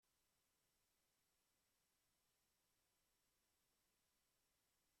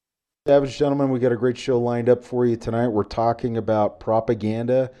Savage gentlemen, we got a great show lined up for you tonight. We're talking about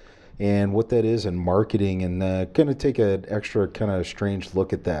propaganda and what that is and marketing, and going to take an extra kind of strange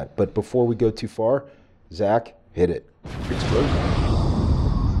look at that. But before we go too far, Zach, hit it.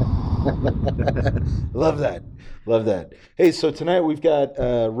 Love that. Love that. Hey, so tonight we've got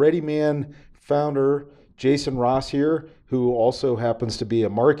Ready Man founder Jason Ross here, who also happens to be a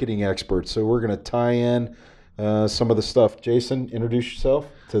marketing expert. So we're going to tie in some of the stuff. Jason, introduce yourself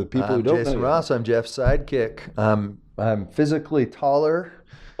to the people who don't know. Jason Ross. I'm Jeff's sidekick. I'm physically taller,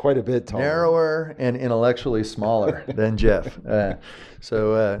 Quite a bit taller. narrower, and intellectually smaller than Jeff.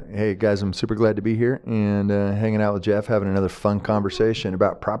 Hey guys, I'm super glad to be here and hanging out with Jeff, having another fun conversation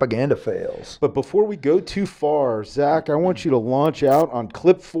about propaganda fails. But before we go too far, Zach, I want you to launch out on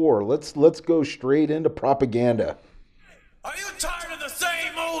clip 4. Let's go straight into propaganda. Are you tired of the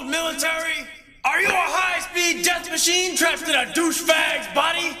same old military? Are you a high-speed death machine trapped in a douchebag's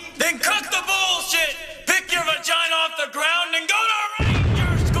body? Then cut the bullshit! Pick your vagina off the ground and go to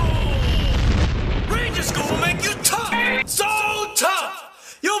Ranger School! Ranger School will make you tough! So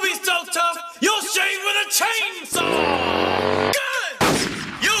tough! You'll be so tough, you'll shave with a chainsaw! Guns!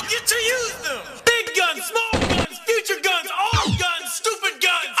 You'll get to use them! Big guns, small guns, future guns, all guns, stupid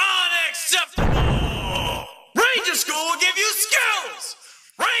guns! Unacceptable! Ranger School will give you skills!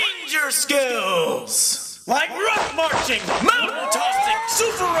 Ranger skills! Like rock marching, mountain tossing,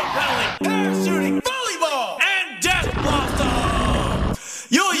 super rappelling, parachuting, volleyball, and death blossom!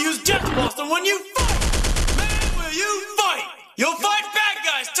 You'll use death blossom when you fight! Man, will you fight! You'll fight bad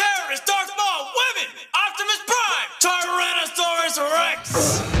guys, terrorists, Darth Maul, women, Optimus Prime, Tyrannosaurus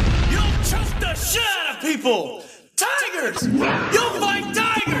Rex! You'll choke the shit out of people! Tigers! You'll fight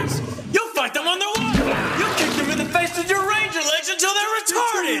tigers! You'll fight them on their water! You'll kick them in the face with your ranger legs until they're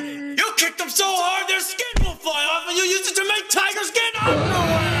retarded! You'll kick them so hard their skin will fly off and you'll use it to make tigers get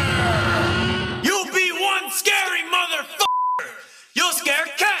underwear! You'll be one scary motherfucker! You'll scare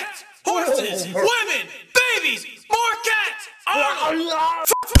cats, horses, women, babies, more cats! Arnold!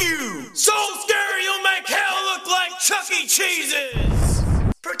 Fuck you! So scary you'll make hell look like Chuck E. Cheese's!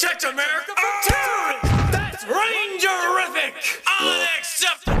 Protect America from terrorists! That's Rangerific!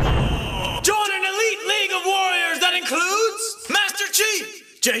 Unacceptable! Join an elite league of warriors that includes Master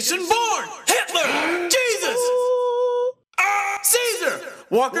Chief, Jason Bourne, Hitler, Jesus, Caesar,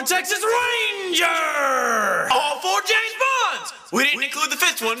 Walker, Texas Ranger! All 4 James Bonds! We didn't include the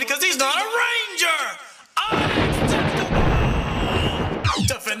 5th one because he's not a Ranger! Unacceptable!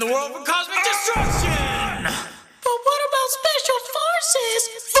 Defend the world from cosmic destruction! But what about special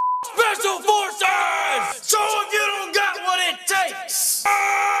forces? Special Forces! So if you don't got what it takes,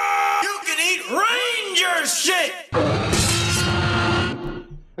 you can eat Ranger shit!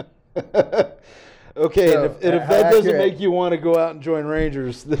 Okay, So, and if how that doesn't accurate- make you want to go out and join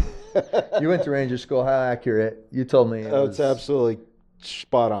Rangers, You went to Ranger School. How accurate? You told me. oh, it's absolutely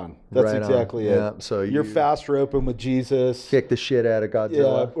spot on. That's Right on. exactly it. Yeah, so you're you- fast roping with Jesus. Kick the shit out of Yeah,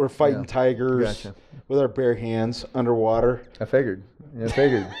 Godzilla. we're fighting Yeah. tigers Gotcha. with our bare hands underwater. I figured. You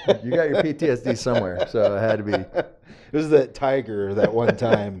got your PTSD somewhere, so it had to be. It was that tiger that one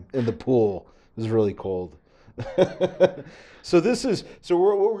time in the pool. It was really cold. So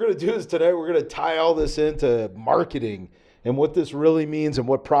what we're going to do is tonight we're going to tie all this into marketing and what this really means and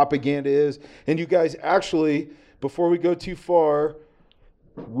what propaganda is. And you guys, actually, before we go too far,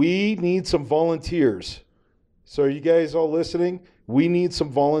 we need some volunteers. So are you guys all listening? We need some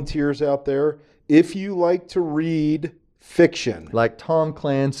volunteers out there. If you like to read fiction, Like Tom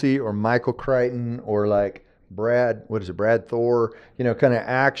Clancy or Michael Crichton or like Brad Thor, kind of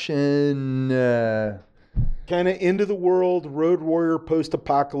action. kind of into the world, Road Warrior,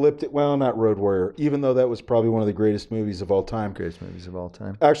 post-apocalyptic. Well, not Road Warrior, even though that was probably one of the greatest movies of all time. Greatest movies of all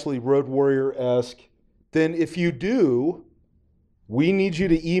time. Actually, Road Warrior-esque. Then if you do, we need you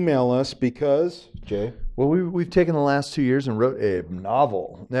to email us because, Jay? Well, we've taken the last 2 years and wrote a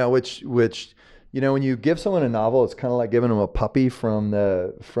novel now, which when you give someone a novel, it's kind of like giving them a puppy from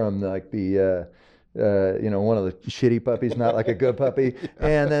one of the shitty puppies, not like a good puppy.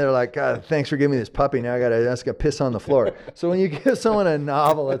 And then they're like, God, thanks for giving me this puppy. Now I gotta piss on the floor. So when you give someone a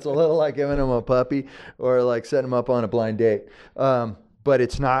novel, it's a little like giving them a puppy or like setting them up on a blind date. But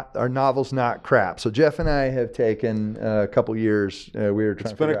it's not, our novel's not crap. So Jeff and I have taken a couple years. We were trying.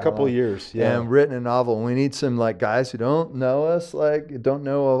 It's been a couple years, yeah. And written a novel. And we need some like guys who don't know us, like don't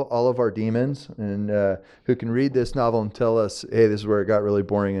know all of our demons, and who can read this novel and tell us, hey, this is where it got really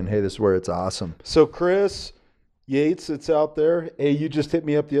boring, and hey, this is where it's awesome. So Chris Yates, it's out there. Hey, you just hit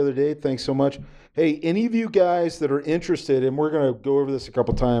me up the other day. Thanks so much. Hey, any of you guys that are interested, and we're going to go over this a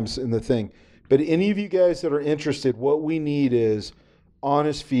couple times in the thing, but any of you guys that are interested, what we need is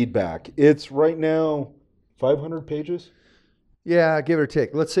honest feedback. It's right now 500 pages. Yeah, give or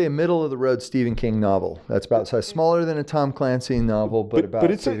take. Let's say a middle of the road Stephen King novel. That's about size, smaller than a Tom Clancy novel, but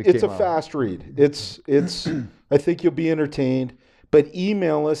it's Stephen a King it's a novel. fast read. It's I think you'll be entertained. But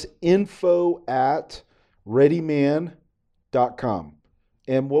email us info@readyman.com.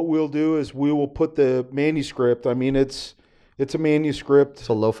 And what we'll do is we will put the manuscript. I mean, it's a manuscript. It's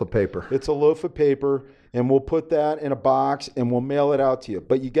a loaf of paper. It's a loaf of paper, and we'll put that in a box and we'll mail it out to you.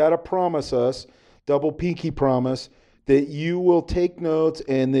 But you got to promise us, double pinky promise, that you will take notes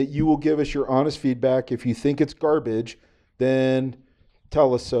and that you will give us your honest feedback. If you think it's garbage, then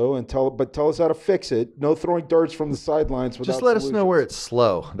tell us so, and tell us how to fix it. No throwing darts from the sidelines without Just let us know solutions. where it's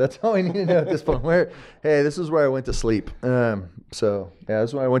slow. That's all we need to know at this point. Hey, this is where I went to sleep. So yeah,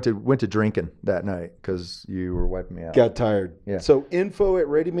 that's when I went to drinking that night because you were wiping me out. Got tired. Yeah. So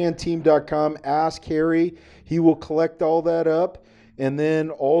info@readymanteam.com. Ask Harry. He will collect all that up. And then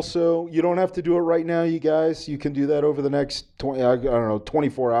also, you don't have to do it right now, you guys. You can do that over the next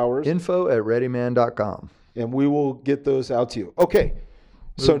 24 hours. Info@readyman.com. And we will get those out to you. Okay.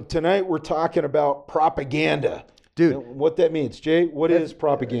 So tonight we're talking about propaganda. Dude. And what that means. Jay, what is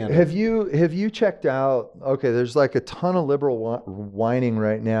propaganda? Have you checked out? Okay, there's like a ton of liberal whining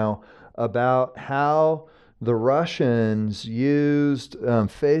right now about how the Russians used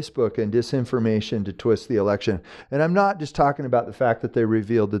Facebook and disinformation to twist the election. And I'm not just talking about the fact that they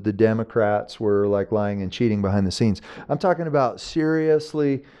revealed that the Democrats were like lying and cheating behind the scenes. I'm talking about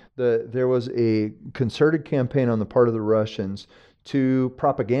seriously, there was a concerted campaign on the part of the Russians to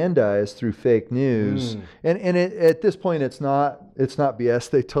propagandize through fake news. And at this point, it's not BS.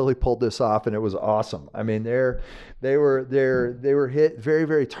 They totally pulled this off, and it was awesome. I mean, they were hit very,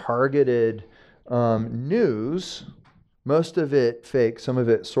 very targeted news, most of it fake, some of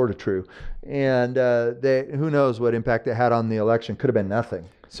it sort of true, and who knows what impact it had on the election. Could have been nothing.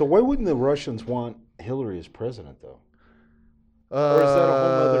 So why wouldn't the Russians want Hillary as president, though? Or is that a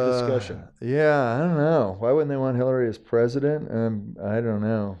whole other discussion? Yeah, I don't know. Why wouldn't they want Hillary as president? I don't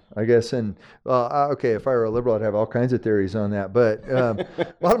know. I guess, okay, if I were a liberal, I'd have all kinds of theories on that. But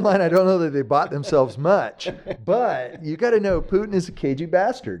bottom line, I don't know that they bought themselves much. But you got to know Putin is a cagey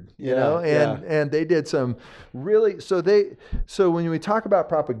bastard, you know? And they did some really, so when we talk about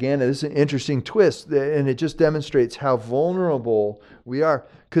propaganda, this is an interesting twist, and it just demonstrates how vulnerable we are.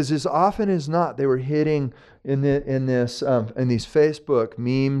 Because as often as not, they were hitting in these Facebook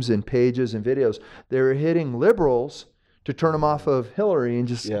memes and pages and videos, they were hitting liberals to turn them off of Hillary and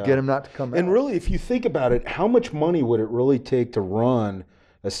just get them not to come out. And really, if you think about it, how much money would it really take to run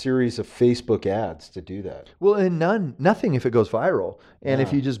a series of Facebook ads to do that? Well, and nothing if it goes viral, and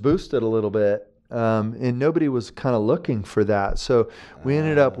if you just boost it a little bit, and nobody was kind of looking for that. So we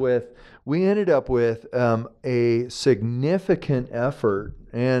ended up with a significant effort,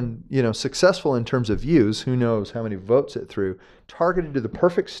 and successful in terms of views. Who knows how many votes it threw? Targeted to the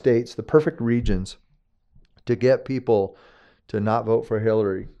perfect states, the perfect regions, to get people to not vote for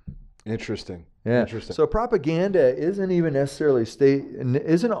Hillary. Interesting. Yeah. Interesting. So propaganda isn't even necessarily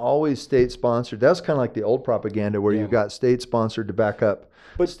isn't always state sponsored. That's kind of like the old propaganda where you got state sponsored to back up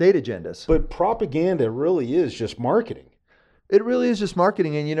state agendas. But propaganda really is just marketing. It really is just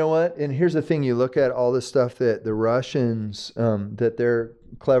marketing. And you know what? And here's the thing. You look at all this stuff that the Russians, that their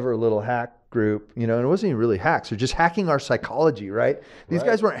clever little hack group, and it wasn't even really hacks. They're just hacking our psychology, right? These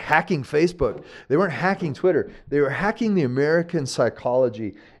guys weren't hacking Facebook. They weren't hacking Twitter. They were hacking the American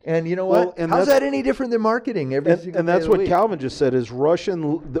psychology. And you know what? How's that any different than marketing? And that's what Calvin just said, is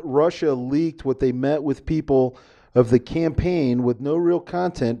Russia leaked what they met with people of the campaign with no real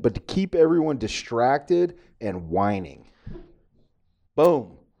content, but to keep everyone distracted and whining.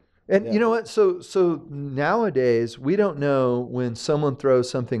 Boom. And you know what? So nowadays, we don't know when someone throws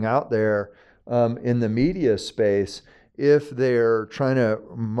something out there in the media space if they're trying to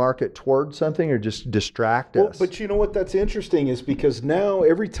market toward something or just distract us. But you know what? That's interesting, is because now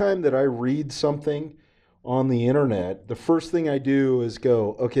every time that I read something on the internet, the first thing I do is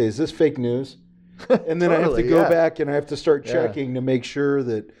go, okay, is this fake news? And then I have to go back and I have to start checking to make sure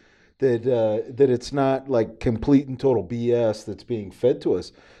that it's not like complete and total BS that's being fed to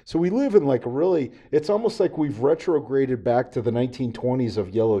us. So we live in like it's almost like we've retrograded back to the 1920s of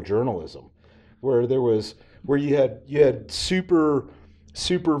yellow journalism, where you had super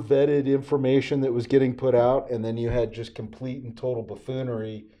vetted information that was getting put out, and then you had just complete and total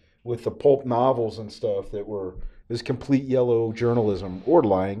buffoonery with the pulp novels and stuff that were this complete yellow journalism or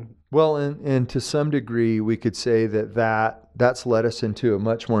lying. Well, and to some degree, we could say that's led us into a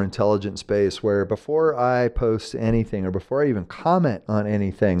much more intelligent space where before I post anything or before I even comment on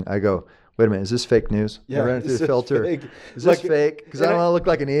anything, I go, wait a minute, is this fake news? Yeah, I ran it is through the this filter. fake? Is this Like, fake? Because I and don't I- want to look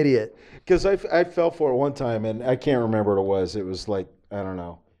like an idiot. Because I fell for it one time, and I can't remember what it was. It was like, I don't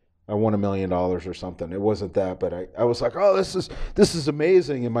know, I won $1 million or something. It wasn't that, but I was like, oh, this is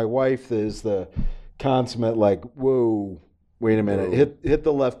amazing. And my wife is the consummate, like, whoa, wait a minute, hit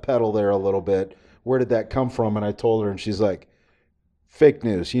the left pedal there a little bit. Where did that come from? And I told her, and she's like, fake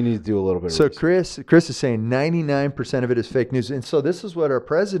news. You need to do a little bit of So research. Chris is saying 99% of it is fake news. And so this is what our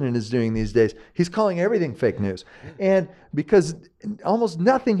president is doing these days. He's calling everything fake news. And because almost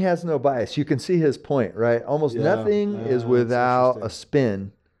nothing has no bias. You can see his point, right? Almost Yeah, nothing yeah, is that's without interesting. a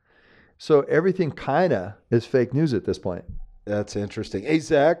spin. So everything kind of is fake news at this point. That's interesting. Hey,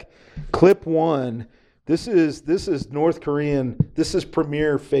 Zach, clip 1. This is North Korean. This is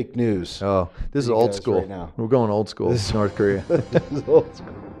premier fake news. Oh, this is You old guys school. right now. We're going old school. This is- North Korea. This is old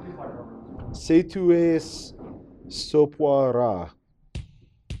school. C'est tu es sopoira.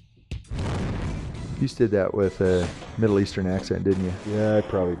 You just did that with a Middle Eastern accent, didn't you? Yeah, I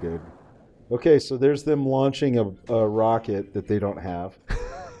probably did. Okay, so there's them launching a rocket that they don't have.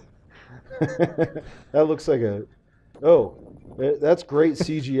 That looks like that's great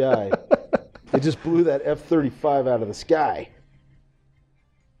CGI. They just blew that F-35 out of the sky.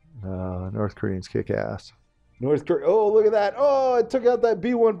 North Koreans kick ass. North Korea. Oh, look at that. Oh, it took out that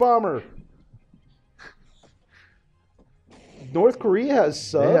B-1 bomber. North Korea has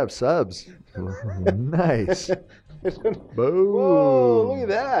subs. They have subs. Nice. Boom. Whoa, look at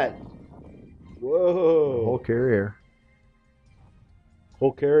that. Whoa. Whole carrier.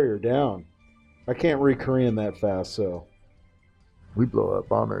 Whole carrier down. I can't read Korean that fast, so. We blow up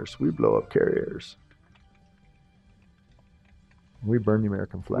bombers. We blow up carriers. We burn the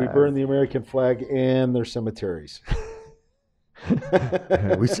American flag. We burn the American flag and their cemeteries.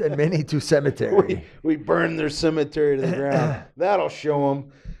 We send many to cemetery. we burn their cemetery to the ground. That'll show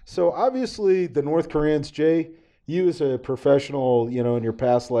them. So obviously, the North Koreans, Jay, you as a professional, in your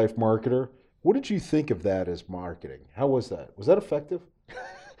past life marketer, what did you think of that as marketing? How was that? Was that effective?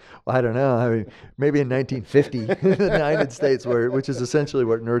 I don't know. I mean, maybe in 1950, the United States, which is essentially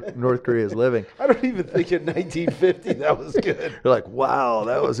where North Korea is living. I don't even think in 1950 that was good. You're like, wow,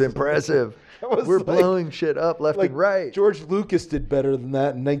 that was impressive. That was We're like- blowing shit up left and right. George Lucas did better than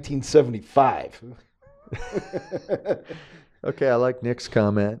that in 1975. Okay, I like Nick's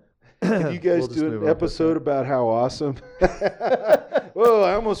comment. Can you guys We'll just do move an on. episode about how awesome? Whoa,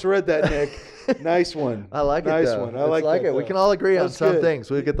 I almost read that, Nick. Nice one. I like nice it, though. one. I It's like that, it. We though. can all agree on That's some good. things.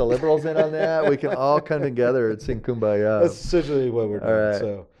 We get the liberals in on that. We can all come together and sing Kumbaya. That's essentially what we're doing. All right.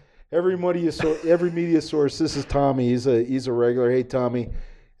 So every media source. This is Tommy. He's a regular. Hey, Tommy.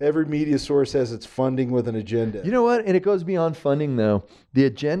 Every media source has its funding with an agenda. You know what? And it goes beyond funding, though. The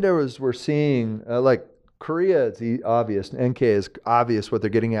agenda is we're seeing, like Korea, it's obvious. NK is obvious what they're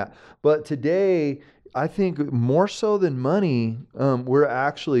getting at. But today, I think more so than money, what we're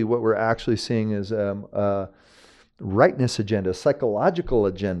actually seeing is a rightness agenda, psychological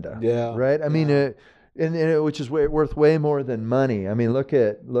agenda. Yeah. Right. I mean, which is worth way more than money. I mean, look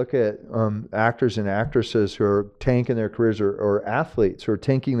at actors and actresses who are tanking their careers, or athletes who are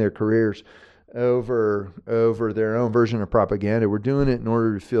tanking their careers over their own version of propaganda. We're doing it in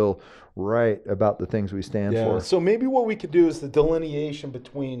order to feel right about the things we stand Yeah. for. So maybe what we could do is the delineation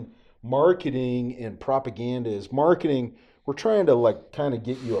between marketing and propaganda is marketing. We're trying to kind of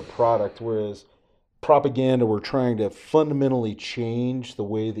get you a product, whereas propaganda, we're trying to fundamentally change the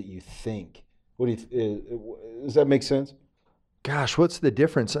way that you think. What do you? Does that make sense? Gosh, what's the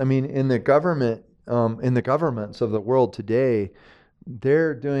difference? I mean, in the governments of the world today,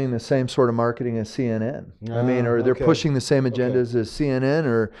 they're doing the same sort of marketing as CNN. I mean, or they're okay. pushing the same agendas as CNN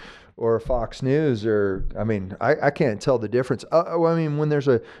or Fox News, or I mean, I can't tell the difference. I mean, when there's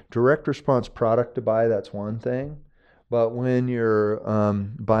a direct response product to buy, that's one thing, but when you're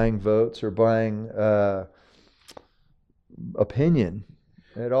buying votes or buying opinion,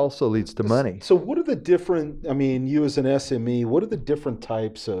 it also leads to money. So what are the different, I mean, you as an SME, what are the different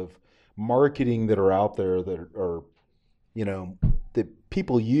types of marketing that are out there that are, that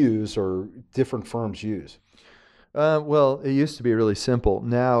people use or different firms use? Well, it used to be really simple.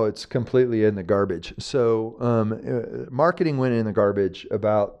 Now it's completely in the garbage. So marketing went in the garbage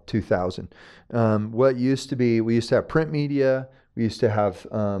about 2000. What used to be, we used to have print media, we used to have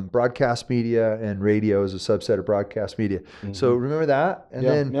broadcast media, and radio as a subset of broadcast media. Mm-hmm. So remember that? And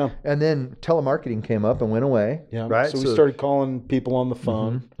then telemarketing came up and went away. Yeah. Right. So we started calling people on the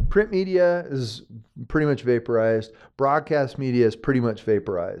phone. Mm-hmm. Print media is pretty much vaporized. Broadcast media is pretty much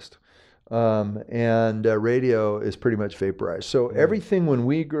vaporized. And radio is pretty much vaporized. So everything when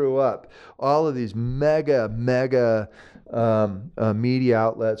we grew up, all of these mega media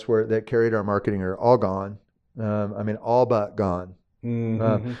outlets that carried our marketing are all gone. All but gone.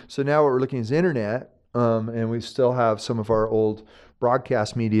 So now what we're looking is internet, and we still have some of our old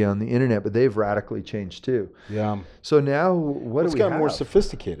broadcast media on the internet, but they've radically changed too. Yeah. So now what It's do we gotten have? more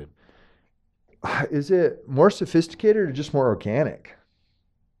sophisticated. Is it more sophisticated or just more organic?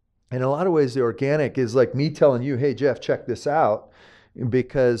 In a lot of ways, the organic is like me telling you, hey, Jeff, check this out,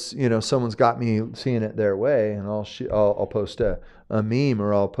 because, someone's got me seeing it their way, and I'll post a meme,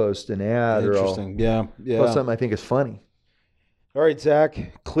 or I'll post an ad, or I'll Interesting. Yeah. post something I think is funny. All right,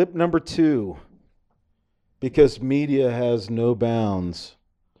 Zach, clip number 2. Because media has no bounds.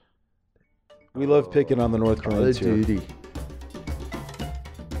 We love picking on the North Koreans here. Duty.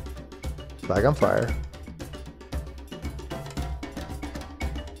 Flag on fire.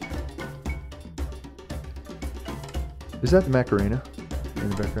 Is that the Macarena in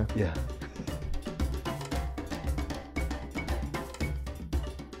the background? Yeah.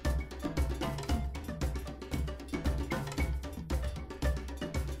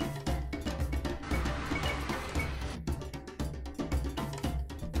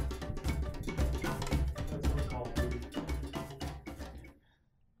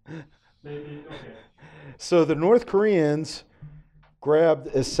 So the North Koreans grabbed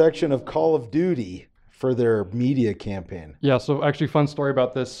a section of Call of Duty for their media campaign. Yeah, so actually, fun story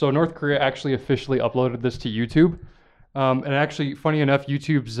about this. So North Korea actually officially uploaded this to YouTube. And actually, funny enough,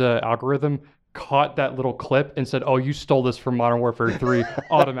 YouTube's algorithm caught that little clip and said, "Oh, you stole this from Modern Warfare 3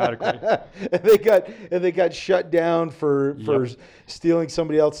 automatically." and they got shut down for stealing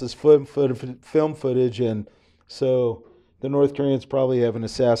somebody else's film footage, and so the North Koreans probably have an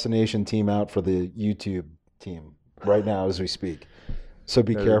assassination team out for the YouTube team right now as we speak. So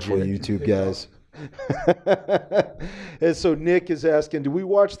be careful, YouTube guys. And so Nick is asking, do we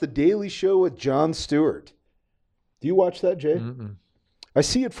watch The Daily Show with Jon Stewart? Do you watch that, Jay? Mm-mm. I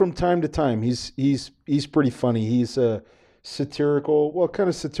see it from time to time. He's pretty funny. He's satirical,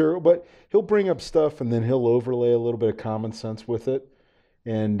 but he'll bring up stuff and then he'll overlay a little bit of common sense with it,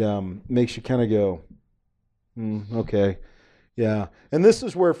 and makes you kind of go, okay, yeah. And this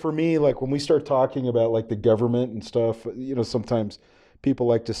is where, for me, like when we start talking about like the government and stuff, sometimes people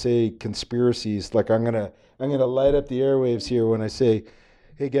like to say conspiracies. Like I'm gonna light up the airwaves here when I say,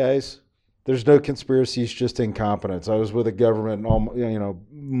 hey guys, there's no conspiracies, just incompetence. I was with the government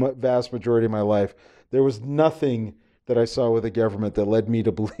vast majority of my life. There was nothing that I saw with the government that led me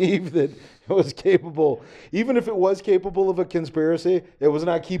to believe that it was capable, even if it was capable of a conspiracy, it was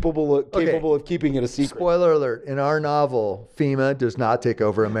not capable of keeping it a secret. Spoiler alert, in our novel, FEMA does not take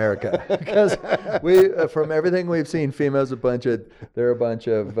over America. Because from everything we've seen, FEMA's a bunch of,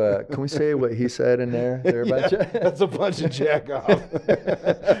 can we say what he said in there? They're a bunch of, that's a bunch of jack off.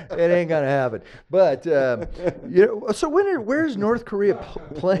 It ain't going to happen. But, so where's North Korea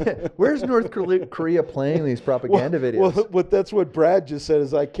playing? Where's North Korea playing these propaganda videos? Well, that's what Brad just said,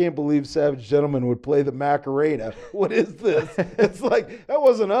 is I can't believe Savage Gentleman would play the Macarena. What is this? It's like, that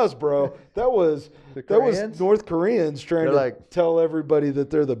wasn't us, bro. That was North Koreans trying to tell everybody that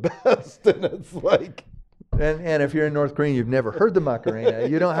they're the best. And it's like... And if you're in North Korea, you've never heard the Macarena.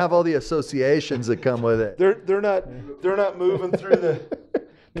 You don't have all the associations that come with it. They're not moving through the...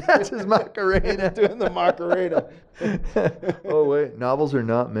 That's his Macarena. Doing the Macarena. Oh, wait. Novels are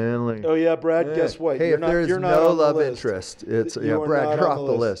not manly. Oh, yeah, Brad, guess what? Hey, if there's no love interest, it's... Yeah, Brad, you're off the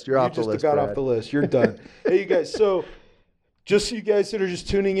list. You're off the list, You just got Brad. off the list. You're done. Hey, you guys, so just so you guys that are just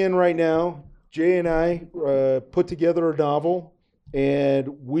tuning in right now, Jay and I put together a novel, and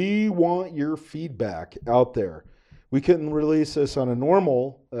we want your feedback out there. We couldn't release this on a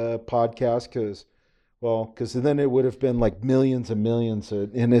normal podcast because then it would have been like millions and millions,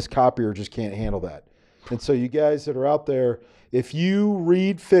 and this copier just can't handle that. And so you guys that are out there, if you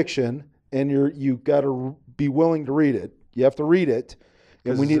read fiction and you got to be willing to read it, you have to read it,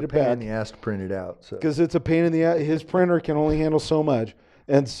 and we need it back. It's a pain in the ass to print it out. Because it's a pain in the ass. His printer can only handle so much.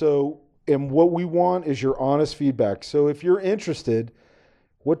 And what we want is your honest feedback. So if you're interested,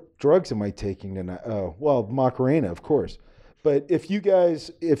 what drugs am I taking tonight? Oh, well, Macarena, of course. But if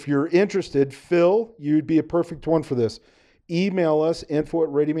you're interested, Phil, you'd be a perfect one for this. Email us,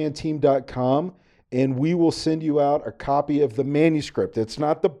 info@readymanteam.com, and we will send you out a copy of the manuscript. It's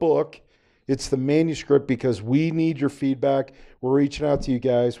not the book. It's the manuscript, because we need your feedback. We're reaching out to you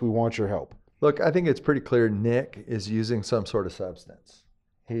guys. We want your help. Look, I think it's pretty clear Nick is using some sort of substance.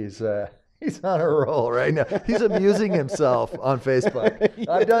 He's on a roll right now. He's amusing himself on Facebook.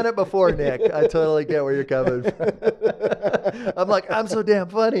 Yeah. I've done it before, Nick. I totally get where you're coming from. I'm like, I'm so damn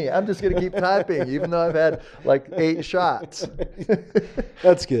funny. I'm just going to keep typing, even though I've had like 8 shots.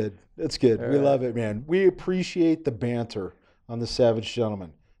 That's good. That's good. We love it, man. We appreciate the banter on the Savage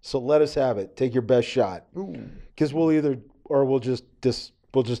Gentleman. So let us have it. Take your best shot. Because we'll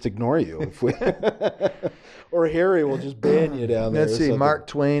just ignore you if we or Harry will just ban you down there. Let's see, Mark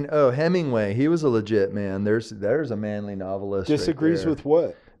Twain. Oh, Hemingway. He was a legit man. There's a manly novelist. Disagrees with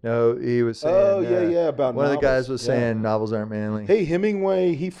what? No, he was saying. About one novels. of the guys was saying novels aren't manly. Hey,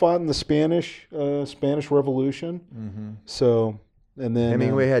 Hemingway, he fought in the Spanish Revolution. Mm-hmm. So, and then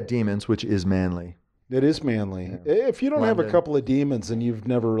Hemingway had demons, which is manly. It is manly. Yeah. If you don't have a couple of demons, then you've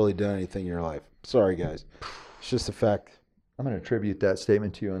never really done anything in your life. Sorry, guys. It's just a fact. I'm going to attribute that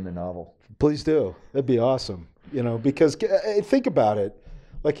statement to you in the novel. Please do. That'd be awesome. Because think about it.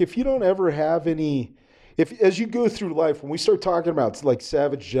 Like, if you don't ever have any, as you go through life, when we start talking about like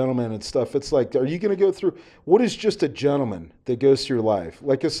Savage Gentleman and stuff, it's like, are you going to go through, what is just a gentleman that goes through life?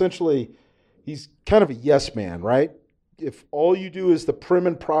 Like, essentially, he's kind of a yes man, right? If all you do is the prim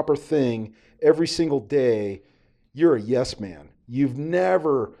and proper thing every single day, you're a yes man. You've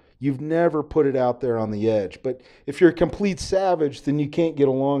never put it out there on the edge. But if you're a complete savage, then you can't get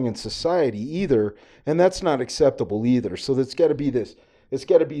along in society either, and that's not acceptable either. So there's got to be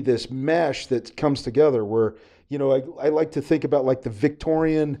this mesh that comes together where, I like to think about like the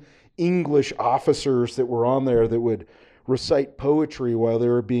Victorian English officers that were on there that would recite poetry while they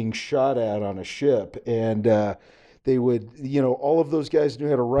were being shot at on a ship, and they would, all of those guys knew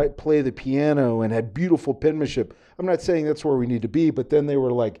how to play the piano and had beautiful penmanship. I'm not saying that's where we need to be, but then they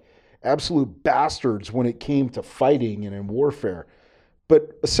were like absolute bastards when it came to fighting and in warfare.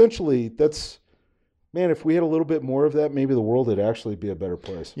 But essentially, if we had a little bit more of that, maybe the world would actually be a better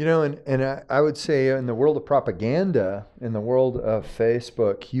place. And I would say in the world of propaganda, in the world of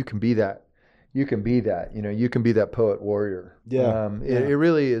Facebook, you can be that. You can be that. You can be that poet warrior. Yeah. It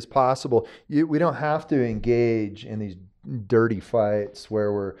really is possible. We don't have to engage in these dirty fights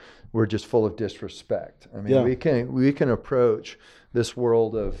where we're just full of disrespect. I mean, we can approach this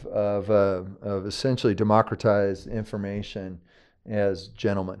world of essentially democratized information as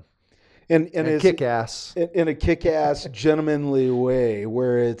gentlemen. And kick ass. In a kick ass, gentlemanly way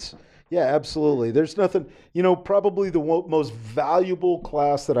where it's, yeah, absolutely. There's nothing, probably the most valuable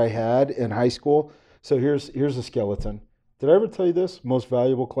class that I had in high school. So here's a skeleton. Did I ever tell you this? Most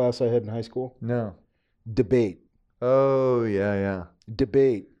valuable class I had in high school? No. Debate. Oh, yeah.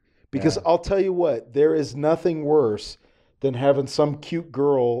 Debate. Because I'll tell you what, there is nothing worse than having some cute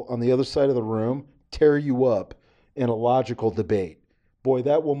girl on the other side of the room tear you up in a logical debate. Boy,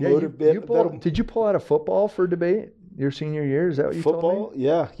 that will motivate. Did you pull out a football for debate your senior year? Is that what you told me?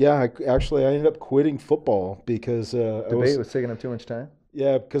 Yeah. I ended up quitting football because debate was taking up too much time.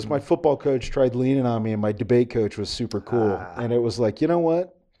 Yeah, because my football coach tried leaning on me, and my debate coach was super cool, and it was like, you know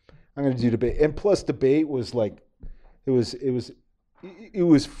what, I'm going to do debate. And plus, debate was like, it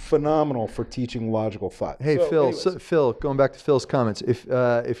was phenomenal for teaching logical thought. Hey, Phil, going back to Phil's comments,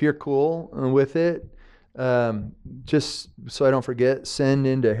 if you're cool with it. Just so I don't forget, send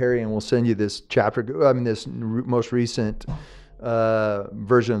into Harry and we'll send you this chapter. I mean, this most recent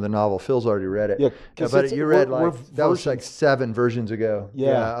version of the novel. Phil's already read it. Yeah, but you read that was like 7 versions ago.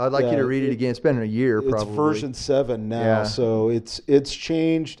 Yeah, I'd like you to read it again. It's been a year probably. It's version 7 now, so it's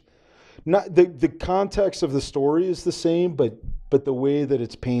changed. Not the context of the story is the same, but the way that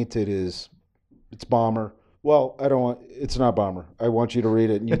it's painted it's bomber. Well, it's not bomber. I want you to read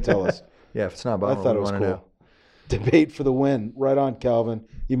it and you tell us. Yeah, if it's not bomber, I thought it was cool. Debate for the win. Right on, Calvin.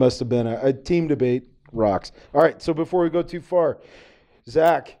 You must have been a team debate. Rocks. All right, so before we go too far,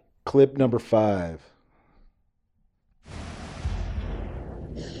 Zach, clip number 5.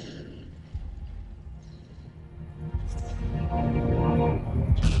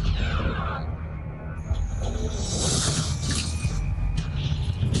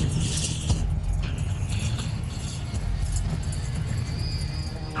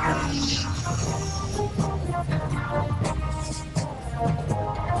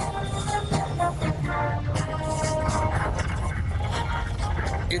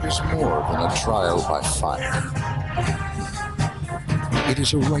 It is more than a trial by fire. It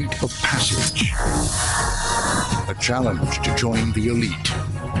is a rite of passage, a challenge to join the elite.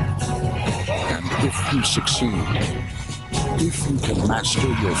 And if you succeed, if you can master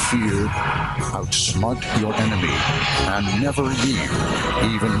your fear, outsmart your enemy, and never yield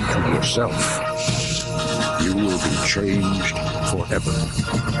even to yourself, you will be changed forever.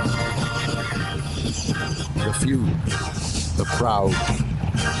 The few, the proud,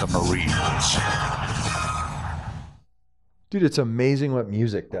 the Marines. Dude, it's amazing what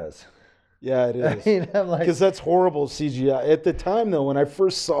music does. Yeah, it is. I mean, I'm like, because that's horrible CGI. At the time, though, when I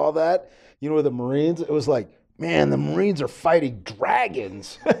first saw that, with the Marines, it was like, man, the Marines are fighting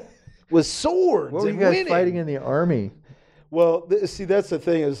dragons. with swords What were you and guys winning. fighting in the army? Well, see, that's the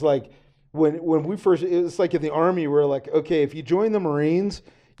thing is like when we first, it's like in the army, we're like, okay, if you join the Marines,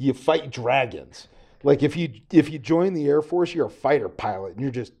 you fight dragons. Like if you join the Air Force, you're a fighter pilot and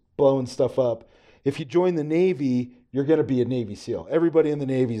you're just blowing stuff up. If you join the Navy, you're going to be a Navy SEAL. Everybody in the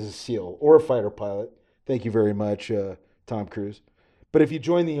Navy is a SEAL or a fighter pilot. Thank you very much, Tom Cruise. But if you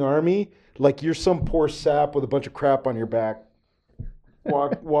join the Army, like you're some poor sap with a bunch of crap on your back,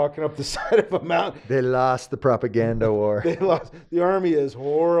 walking up the side of a mountain. They lost the propaganda war. They lost. The Army is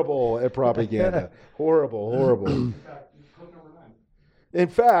horrible at propaganda. horrible. In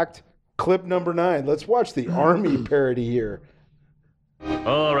fact, clip number 9. Let's watch the Army parody here.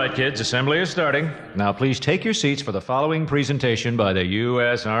 All right, kids, assembly is starting. Now, please take your seats for the following presentation by the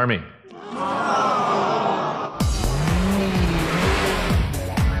U.S. Army.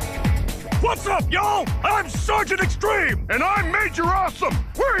 What's up, y'all? I'm Sergeant Extreme. And I'm Major Awesome.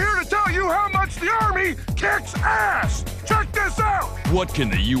 We're here to tell you how much the Army kicks ass. Check this out. What can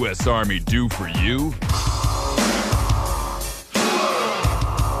the U.S. Army do for you?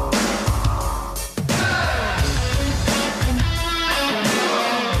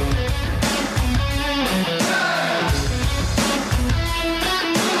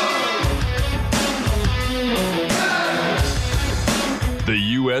 The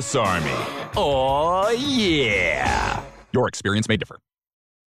U.S. Army. Oh, yeah. Your experience may differ.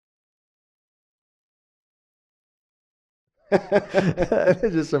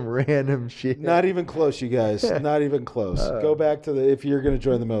 Just some random shit. Not even close, you guys. Not even close. Go back to if you're going to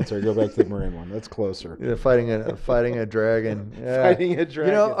join the military, go back to the Marine one. That's closer. Yeah, fighting a dragon. Yeah. Fighting a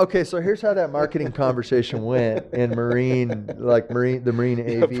dragon. You know, okay, so here's how that marketing conversation went in the Marine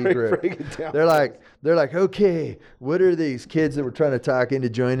AV group. break it down. They're like, okay, what are these kids that were trying to talk into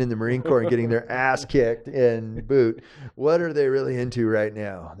joining the Marine Corps and getting their ass kicked in boot? What are they really into right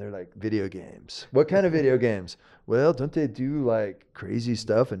now? They're like, video games. What kind of video games? Well, don't they do like crazy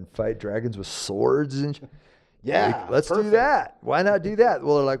stuff and fight dragons with swords and Yeah. let's do perfect. that. Why not do that?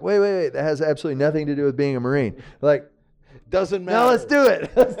 Well, they're like, wait. That has absolutely nothing to do with being a Marine. Like, Doesn't matter. no, let's do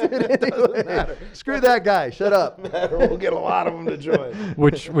it. Let's do it anyway. matter. Screw that guy. Shut up. We'll get a lot of them to join.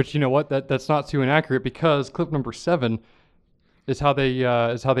 Which you know what, that's not too inaccurate, because clip number 7 is how they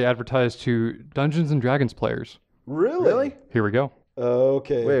advertise to Dungeons and Dragons players. Really? Here we go.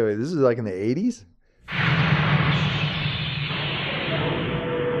 Okay. Wait. This is like in the 80s?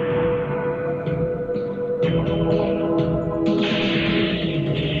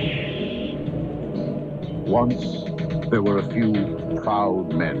 Once there were a few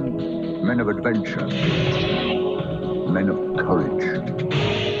proud men of adventure, men of courage,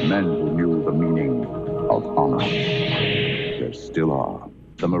 men who knew the meaning of honor. There still are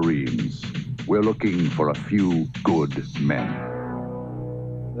the Marines. We're looking for a few good men.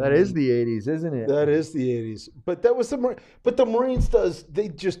 That is the 80s, isn't it? That is the 80s. But that was the Marines they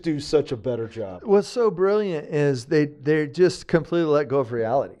just do such a better job. What's so brilliant is they just completely let go of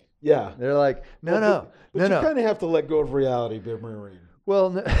reality. Yeah. They're like, no. But you kind of have to let go of reality, be a Marine. Well,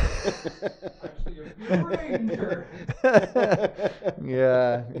 no.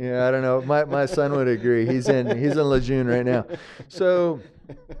 yeah, I don't know. My son would agree. He's in Lejeune right now. So,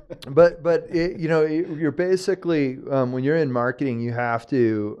 but you're basically when you're in marketing, you have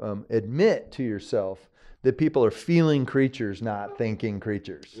to admit to yourself that people are feeling creatures, not thinking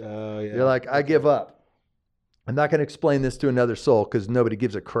creatures. Oh, yeah. You're like, I give up. I'm not going to explain this to another soul because nobody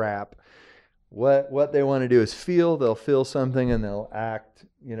gives a crap. What they want to do is feel. They'll feel something and they'll act.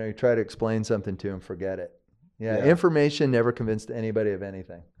 You try to explain something to them, forget it. Yeah. Information never convinced anybody of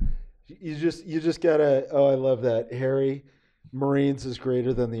anything. You just gotta. Oh, I love that. Harry, Marines is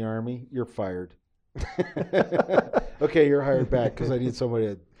greater than the Army. You're fired. Okay, you're hired back because I need somebody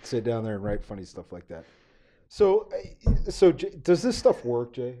to sit down there and write funny stuff like that. So does this stuff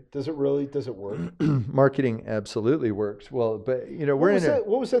work, Jay? Does it work? Marketing absolutely works. Well, but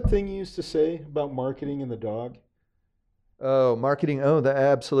what was that thing you used to say about marketing and the dog? Oh, marketing. Oh,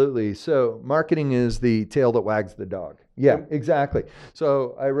 absolutely. So marketing is the tail that wags the dog. Yeah, exactly.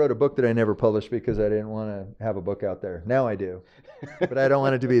 So I wrote a book that I never published because I didn't want to have a book out there. Now I do, but I don't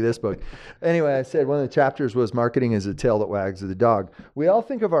want it to be this book. Anyway, I said one of the chapters was marketing is the tail that wags the dog. We all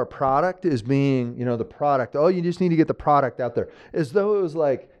think of our product as being, the product. Oh, you just need to get the product out there. As though it was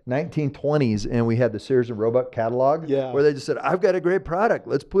like 1920s and we had the Sears and Roebuck catalog where they just said, I've got a great product.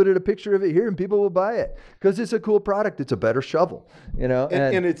 Let's put a picture of it here and people will buy it because it's a cool product. It's a better shovel,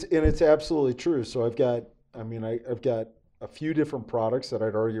 And it's absolutely true. So I've got a few different products that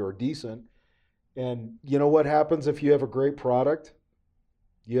I'd argue are decent. And you know what happens if you have a great product?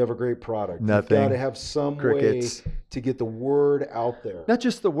 you have a great product. Nothing. You've got to have some Crickets. way to get the word out there. Not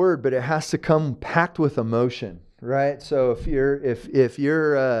just the word, but it has to come packed with emotion, right? So if you're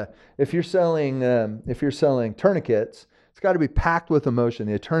selling tourniquets, it's got to be packed with emotion.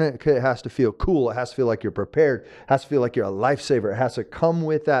 The tourniquet has to feel cool. It has to feel like you're prepared. It has to feel like you're a lifesaver. It has to come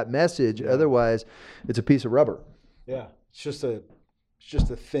with that message. Otherwise, it's a piece of rubber. Yeah, it's just a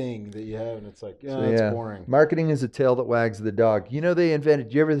thing that you have, and it's like, it's boring. Marketing is the tail that wags the dog. You know, they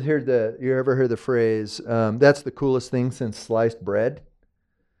invented. You ever heard the phrase? That's the coolest thing since sliced bread.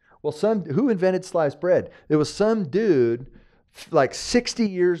 Well, who invented sliced bread? It was some dude, like 60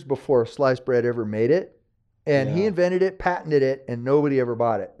 years before sliced bread ever made it. And he invented it, patented it, and nobody ever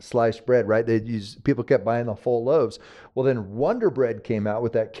bought it. Sliced bread, right? People kept buying the full loaves. Well, then Wonder Bread came out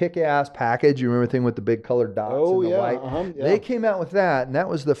with that kick-ass package. You remember the thing with the big colored dots and the white? They came out with that, and that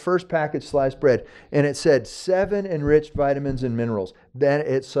was the first package sliced bread. And it said 7 enriched vitamins and minerals. Then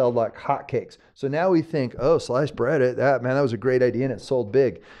it sold like hotcakes. So now we think, oh, sliced bread, that was a great idea, and it sold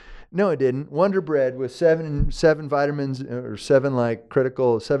big. No, it didn't. Wonder Bread with seven vitamins or seven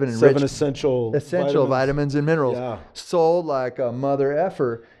essential vitamins and minerals sold like a mother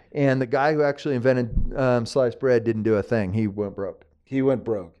effer. And the guy who actually invented sliced bread didn't do a thing. He went broke.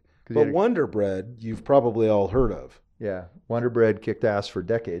 But Wonder Bread, you've probably all heard of. Yeah, Wonder Bread kicked ass for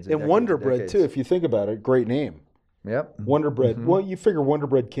decades. And Wonder Bread too, if you think about it, great name. Yep. Wonder Bread. Well, you figure Wonder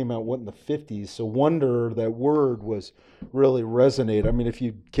Bread came out in the 50s, so wonder, that word was really resonate. I mean, if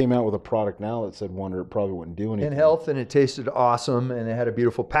you came out with a product now that said wonder, it probably wouldn't do anything. In health, and it tasted awesome, and it had a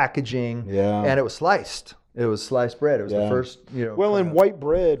beautiful packaging. Yeah. And it was sliced. It was sliced bread. It was the first, Well, and white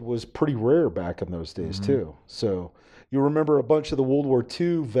bread was pretty rare back in those days too. So you remember a bunch of the World War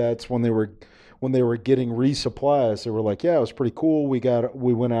II vets when they were getting resupplies, they were like, yeah, it was pretty cool. We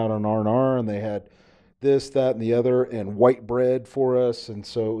went out on R&R and they had this, that, and the other, and white bread for us, and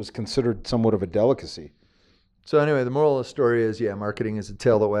so it was considered somewhat of a delicacy. So anyway, the moral of the story is, marketing is the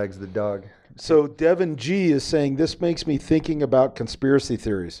tail that wags the dog. So Devin G is saying, this makes me thinking about conspiracy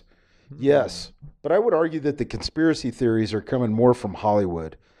theories. Yes, but I would argue that the conspiracy theories are coming more from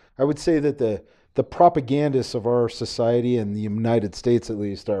Hollywood. I would say that the propagandists of our society, in the United States at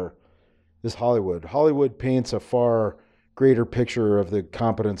least, is Hollywood. Hollywood paints a far greater picture of the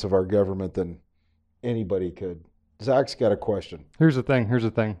competence of our government than anybody could. Zach's got a question. Here's the thing.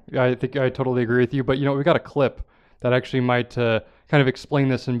 I think I totally agree with you, but we got a clip that actually might kind of explain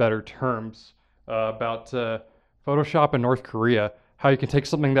this in better terms about Photoshop in North Korea, how you can take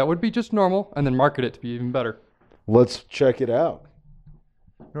something that would be just normal and then market it to be even better. Let's check it out.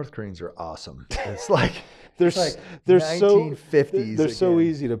 North Koreans are awesome. It's like they're 1950s. They're so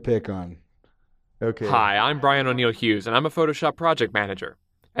easy to pick on. Okay. Hi, I'm Brian O'Neill Hughes, and I'm a Photoshop project manager.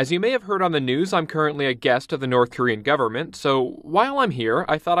 As you may have heard on the news, I'm currently a guest of the North Korean government, so while I'm here,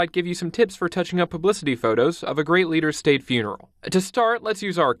 I thought I'd give you some tips for touching up publicity photos of a great leader's state funeral. To start, let's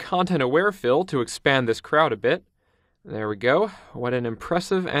use our content-aware fill to expand this crowd a bit. There we go. What an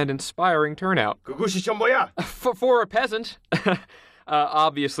impressive and inspiring turnout. For a peasant.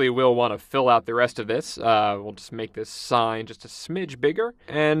 Obviously, we'll want to fill out the rest of this. We'll just make this sign just a smidge bigger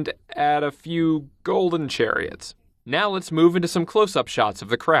and add a few golden chariots. Now let's move into some close-up shots of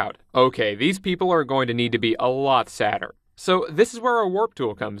the crowd. Okay, these people are going to need to be a lot sadder. So this is where our warp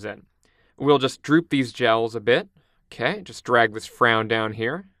tool comes in. We'll just droop these gels a bit. Okay, just drag this frown down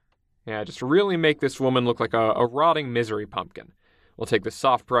here. Yeah, just really make this woman look like a rotting misery pumpkin. We'll take the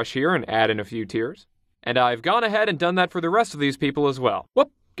soft brush here and add in a few tears. And I've gone ahead and done that for the rest of these people as well.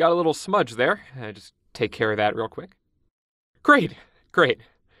 Whoop, got a little smudge there. Just take care of that real quick. Great.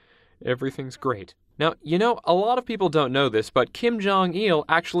 Everything's great. Now, a lot of people don't know this, but Kim Jong-il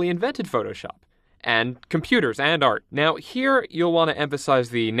actually invented Photoshop. And computers and art. Now, here you'll want to emphasize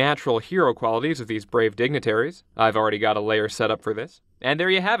the natural hero qualities of these brave dignitaries. I've already got a layer set up for this. And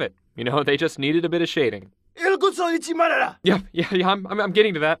there you have it. They just needed a bit of shading. Yeah, I'm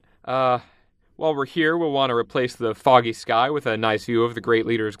getting to that. While we're here, we'll want to replace the foggy sky with a nice view of the great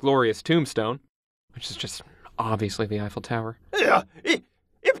leader's glorious tombstone, which is just obviously the Eiffel Tower.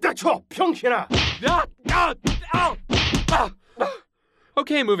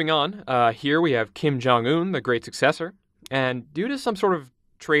 Okay, moving on. Here we have Kim Jong-un, the great successor. And due to some sort of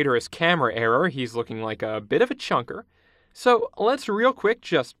traitorous camera error, he's looking like a bit of a chunker. So let's real quick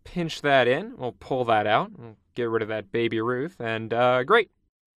just pinch that in. We'll pull that out. We'll get rid of that baby Ruth. And great.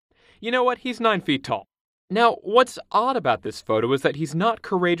 You know what? He's 9 feet tall. Now, what's odd about this photo is that he's not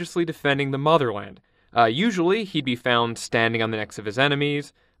courageously defending the motherland. Usually, he'd be found standing on the necks of his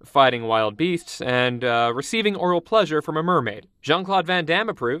enemies, fighting wild beasts, and receiving oral pleasure from a mermaid. Jean-Claude Van Damme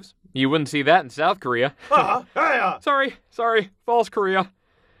approves. You wouldn't see that in South Korea. Sorry, false Korea.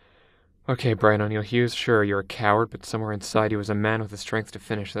 Okay, Brian O'Neill Hughes, sure, you're a coward, but somewhere inside you is a man with the strength to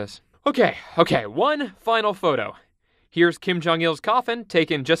finish this. Okay, one final photo. Here's Kim Jong-il's coffin,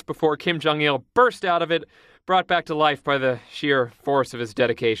 taken just before Kim Jong-il burst out of it, brought back to life by the sheer force of his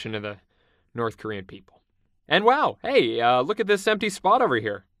dedication to the North Korean people. And wow, hey, look at this empty spot over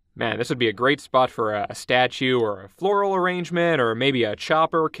here. Man, this would be a great spot for a statue or a floral arrangement or maybe a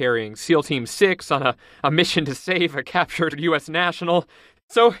chopper carrying SEAL Team 6 on a mission to save a captured U.S. national.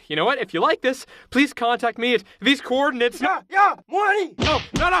 So, you know what? If you like this, please contact me at these coordinates. Yeah, money! No!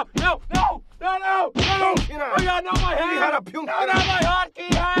 I got not my hand! Not my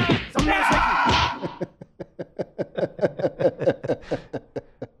hotkey!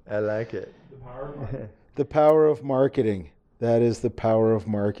 I like it. The power of marketing. That is the power of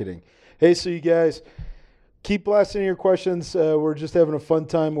marketing. Hey, so you guys, keep blasting your questions. We're just having a fun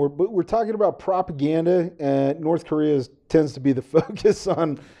time. We're talking about propaganda. North Korea tends to be the focus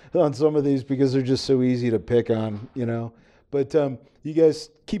on some of these because they're just so easy to pick on, you know. But you guys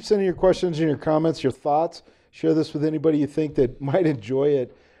keep sending your questions and your comments, your thoughts. Share this with anybody you think that might enjoy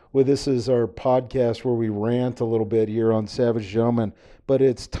it. Well, this is our podcast where we rant a little bit here on Savage Gentlemen, but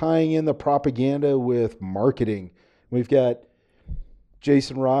it's tying in the propaganda with marketing. We've got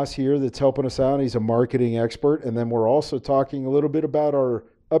Jason Ross here that's helping us out. He's a marketing expert. And then we're also talking a little bit about our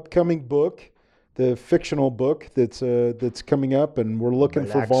upcoming book, the fictional book that's coming up, and we're looking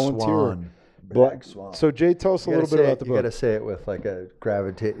for volunteers. Black Swan. So Jay, tell us a little bit about the book. You got to say it with like a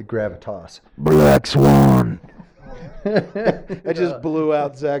gravitas. Black Swan. I just blew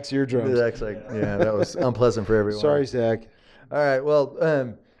out Zach's eardrums. Zach's like, yeah, that was unpleasant for everyone. Sorry, Zach. All right,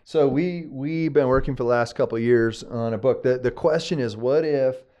 well, so we've been working for the last couple of years on a book. The question is, what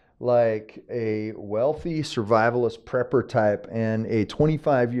if like a wealthy survivalist prepper type and a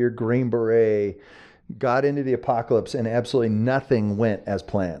 25-year Green Beret got into the apocalypse and absolutely nothing went as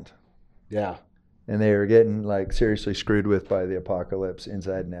planned? Yeah. And they were getting like seriously screwed with by the apocalypse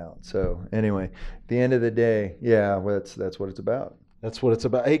inside and out. So anyway, at the end of the day, yeah, well, that's what it's about. That's what it's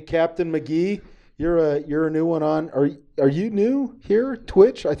about. Hey, Captain McGee, you're a new one on. Are you new here,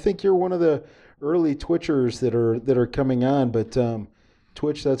 Twitch? I think you're one of the early Twitchers that are coming on. But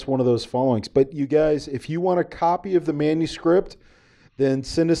Twitch, that's one of those followings. But you guys, if you want a copy of the manuscript, then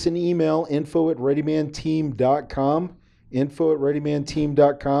send us an email, info@readymanteam.com,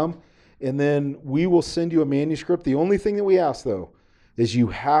 info@readymanteam.com. And then we will send you a manuscript. The only thing that we ask, though, is you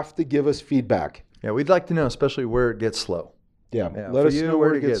have to give us feedback. Yeah, we'd like to know, especially where it gets slow. Yeah, let us know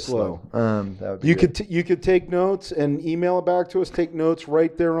where it gets slow. That would be good. You could take notes and email it back to us. Take notes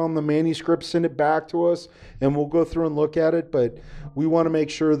right there on the manuscript. Send it back to us, and we'll go through and look at it. But we want to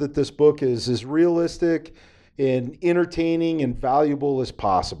make sure that this book is as realistic and entertaining and valuable as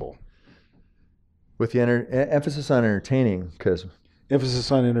possible. With the emphasis on entertaining, because...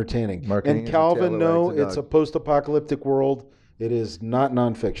 Emphasis on entertaining. Marketing and Calvin, no, it's a post-apocalyptic world. It is not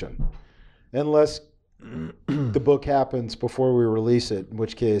nonfiction. Unless the book happens before we release it, in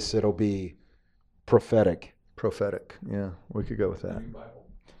which case it'll be prophetic. Prophetic, yeah. We could go with that.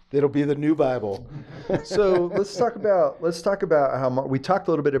 It'll be the new Bible. So let's talk about how we talked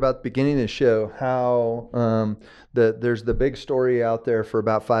a little bit about the beginning of the show, how there's the big story out there for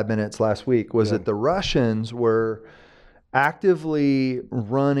about 5 minutes last week was that the Russians were actively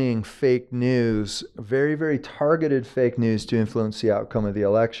running fake news, very, very targeted fake news to influence the outcome of the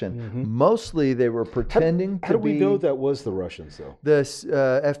election. Mm-hmm. Mostly they were pretending to be... How do we know that was the Russians, though?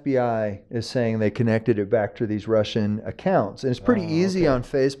 The FBI is saying they connected it back to these Russian accounts. And it's pretty easy on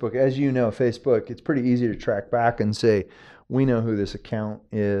Facebook. As you know, Facebook, it's pretty easy to track back and say, we know who this account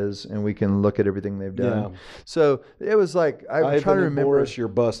is, and we can look at everything they've done. Yeah. So it was like, I'm trying to remember. Boris, you're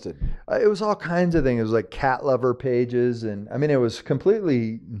busted. It was all kinds of things. It was like cat lover pages, and I mean, it was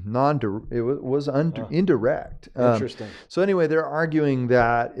completely indirect. Interesting. So anyway, they're arguing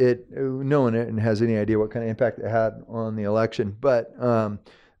that no one has any idea what kind of impact it had on the election, but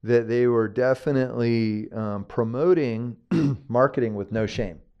that they were definitely promoting marketing with no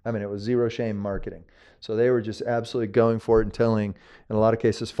shame. I mean, it was zero shame marketing. So they were just absolutely going for it and telling, in a lot of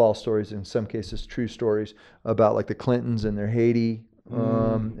cases, false stories, in some cases, true stories about like the Clintons and their Haiti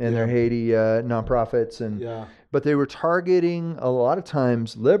their Haiti nonprofits. But they were targeting a lot of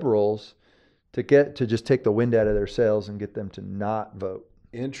times liberals to just take the wind out of their sails and get them to not vote.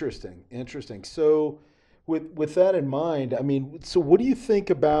 Interesting. So with that in mind, I mean, so what do you think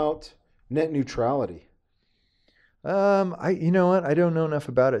about net neutrality? You know what? I don't know enough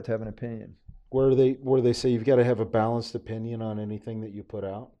about it to have an opinion. Where do they say you've got to have a balanced opinion on anything that you put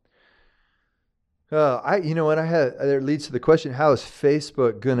out? You know what? It leads to the question: how is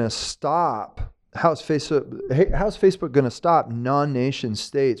Facebook gonna stop how's Facebook going to stop non-nation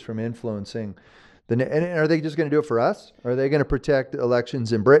states from influencing and are they just going to do it for us? Or are they going to protect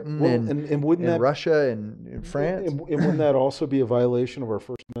elections in Britain and wouldn't that, Russia and France? And wouldn't that also be a violation of our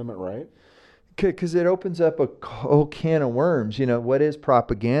First Amendment right? Because it opens up a whole can of worms. You know, what is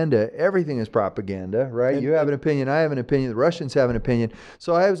propaganda? Everything is propaganda, right? You have an opinion, I have an opinion, the Russians have an opinion.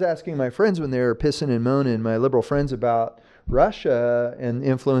 So I was asking my friends when they were pissing and moaning, my liberal friends, about Russia and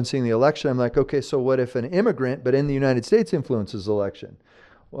influencing the election. I'm like, okay, so what if an immigrant, but in the United States, influences the election?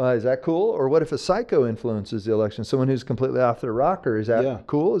 Well, is that cool? Or what if a psycho influences the election? Someone who's completely off their rocker. Is that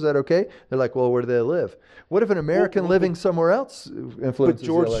cool? Is that okay? They're like, well, where do they live? What if an American living somewhere else influences the election? But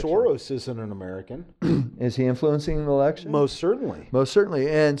George Soros isn't an American. Is he influencing the election? Most certainly. Most certainly.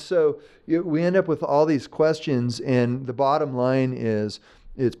 And so we end up with all these questions, and the bottom line is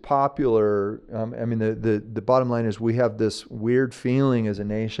it's popular. I mean, the bottom line is we have this weird feeling as a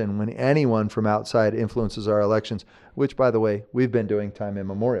nation when anyone from outside influences our elections, which, by the way, we've been doing time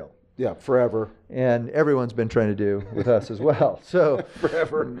immemorial. Yeah, forever. And everyone's been trying to do with us as well. So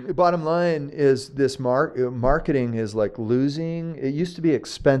forever. Bottom line is this marketing is like losing. It used to be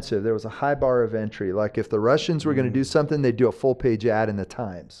expensive. There was a high bar of entry. Like if the Russians were going to do something, they'd do a full page ad in the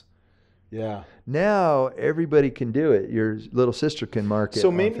Times. Yeah. Now everybody can do it. Your little sister can market.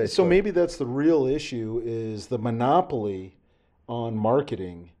 So maybe that's the real issue: is the monopoly on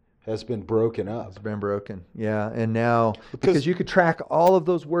marketing has been broken up. It's been broken. Yeah, and now because you could track all of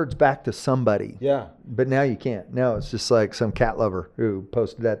those words back to somebody. Yeah. But now you can't. Now it's just like some cat lover who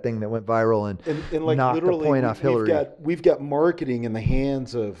posted that thing that went viral and like knocked the point off Hillary. We've got marketing in the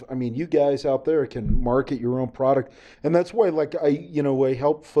hands of, I mean, you guys out there can market your own product. And that's why, like, I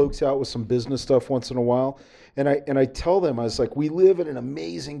help folks out with some business stuff once in a while. And I tell them, I was like, we live in an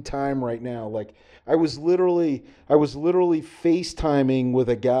amazing time right now. Like, I was literally FaceTiming with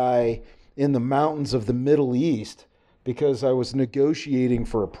a guy in the mountains of the Middle East because I was negotiating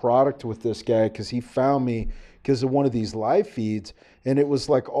for a product with this guy because he found me because of one of these live feeds. And it was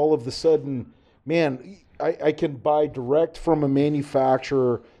like all of a sudden, man, I can buy direct from a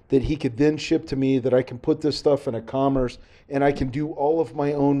manufacturer that he could then ship to me, that I can put this stuff in a commerce, and I can do all of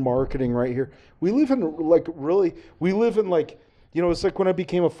my own marketing right here. We live in it's like when I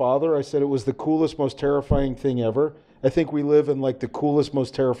became a father, I said it was the coolest, most terrifying thing ever. I think we live in like the coolest,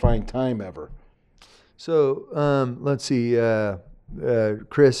 most terrifying time ever. So let's see.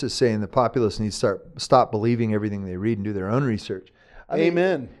 Chris is saying the populace needs to stop believing everything they read and do their own research.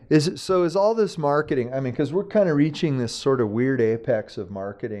 Amen. Is all this marketing? I mean, because we're kind of reaching this sort of weird apex of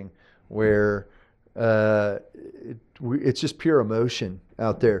marketing where it's just pure emotion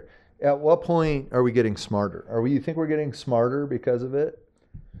out there. At what point are we getting smarter? You think we're getting smarter because of it,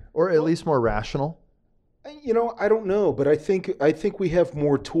 or at least more rational? I don't know, but I think we have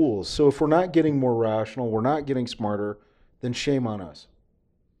more tools. So if we're not getting more rational, we're not getting smarter, then shame on us.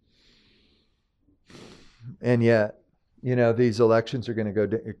 And yet, these elections are going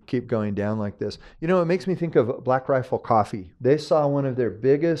to keep going down like this. It makes me think of Black Rifle Coffee. They saw one of their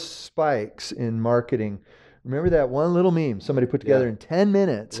biggest spikes in marketing. Remember that one little meme somebody put together in 10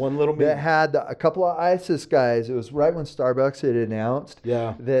 minutes? One little meme. That had a couple of ISIS guys. It was right when Starbucks had announced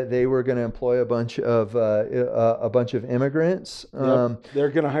that they were going to employ a bunch of immigrants. They're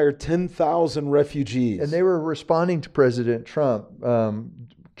going to hire 10,000 refugees. And they were responding to President Trump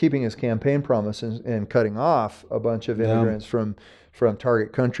keeping his campaign promise and cutting off a bunch of immigrants from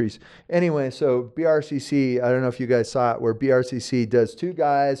target countries. Anyway, so BRCC, I don't know if you guys saw it, where BRCC does two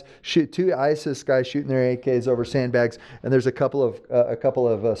ISIS guys shooting their AKs over sandbags, and there's a couple of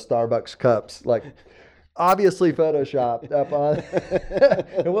Starbucks cups, like obviously photoshopped up on.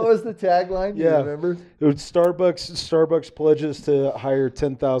 And what was the tagline? Do you remember? It was Starbucks pledges to hire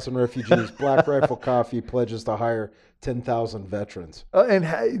 10,000 refugees. Black Rifle Coffee pledges to hire 10,000 veterans.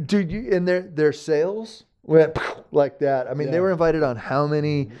 And dude, their sales went like that. I mean, they were invited on how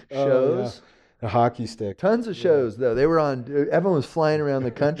many shows? A hockey stick. Tons of shows, though. They were on. Everyone was flying around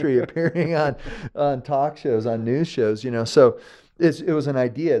the country, appearing on talk shows, on news shows. So it was an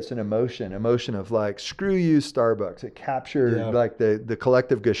idea. It's an emotion of like, screw you, Starbucks. It captured like the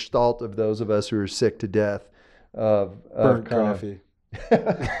collective gestalt of those of us who are sick to death of burnt coffee.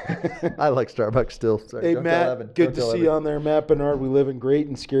 I like Starbucks still. Sorry, hey, Matt, good to see you on there. Matt Bernard, we live in great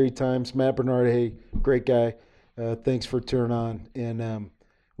and scary times. Matt Bernard, hey, great guy. Thanks for turning on. And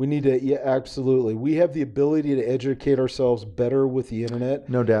we need to, absolutely. We have the ability to educate ourselves better with the internet.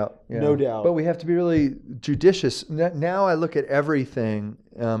 No doubt. Yeah. No doubt. But we have to be really judicious. Now I look at everything.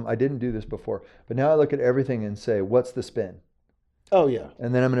 I didn't do this before, but now I look at everything and say, what's the spin? Oh yeah,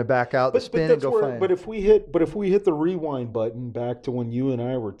 and then I'm going to back out the spin and go find. But if we hit the rewind button back to when you and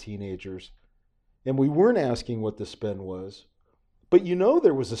I were teenagers, and we weren't asking what the spin was. But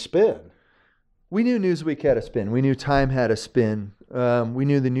there was a spin. We knew Newsweek had a spin. We knew Time had a spin. We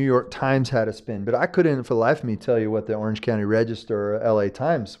knew the New York Times had a spin. But I couldn't, for the life of me, tell you what the Orange County Register or LA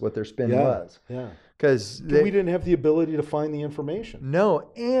Times, what their spin was. Yeah. Because we didn't have the ability to find the information.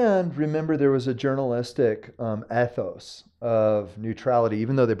 No, and remember there was a journalistic ethos of neutrality,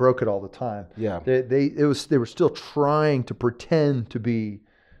 even though they broke it all the time. Yeah. They were still trying to pretend to be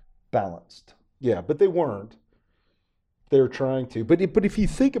balanced. Yeah, but they weren't. They were trying to. But if you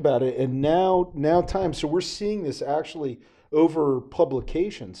think about it, and now Time, so we're seeing this actually over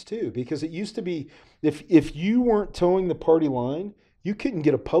publications too, because it used to be if you weren't towing the party line, you couldn't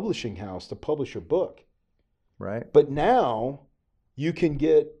get a publishing house to publish your book. Right. But now you can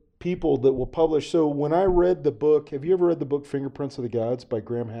get people that will publish. So when I read the book, have you ever read the book Fingerprints of the Gods by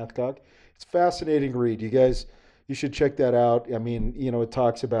Graham Hathcock? It's a fascinating read. You should check that out. I mean, it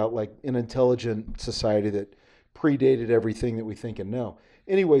talks about like an intelligent society that predated everything that we think and know.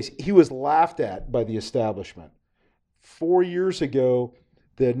 Anyways, he was laughed at by the establishment. 4 years ago,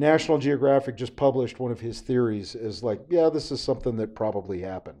 the National Geographic just published one of his theories as like, yeah, this is something that probably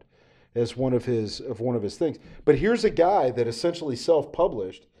happened, as one of his things. But here's a guy that essentially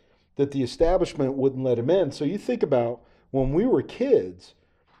self-published that the establishment wouldn't let him in. So you think about when we were kids,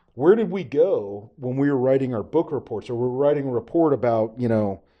 where did we go when we were writing our book reports, or we're writing a report about,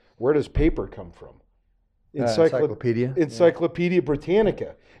 where does paper come from? Encyclopedia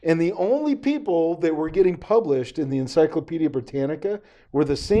Britannica. And the only people that were getting published in the Encyclopedia Britannica were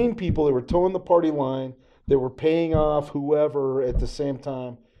the same people that were towing the party line, that were paying off whoever at the same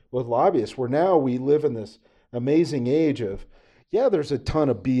time with lobbyists. Where now we live in this amazing age of, there's a ton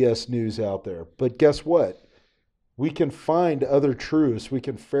of BS news out there. But guess what? We can find other truths. We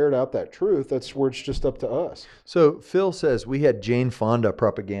can ferret out that truth. That's where it's just up to us. So Phil says we had Jane Fonda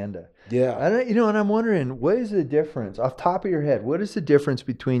propaganda. Yeah. And I'm wondering, what is the difference, off the top of your head, what is the difference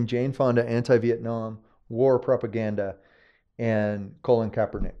between Jane Fonda anti-Vietnam war propaganda and Colin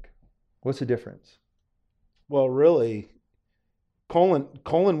Kaepernick? What's the difference? Well, really,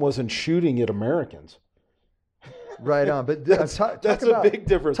 Colin wasn't shooting at Americans. Right on, but that's a big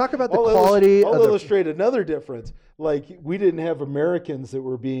difference. Talk about the quality. I'll illustrate another difference. Like, we didn't have Americans that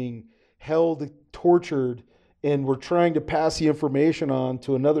were being held, tortured, and were trying to pass the information on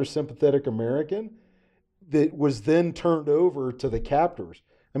to another sympathetic American that was then turned over to the captors.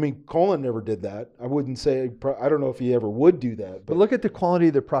 I mean, Colin never did that. I wouldn't say, I don't know if he ever would do that. But look at the quality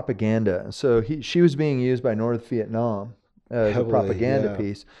of the propaganda. So she was being used by North Vietnam as a propaganda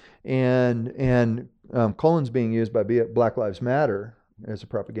piece. And Colin's being used by Black Lives Matter as a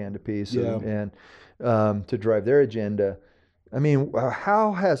propaganda piece and to drive their agenda. I mean,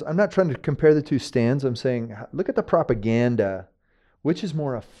 I'm not trying to compare the two stands. I'm saying, look at the propaganda. Which is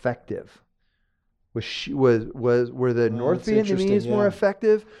more effective? Were the North Vietnamese more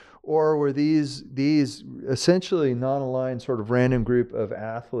effective, or were these essentially non-aligned sort of random group of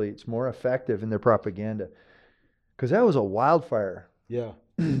athletes more effective in their propaganda? Because that was a wildfire. Yeah,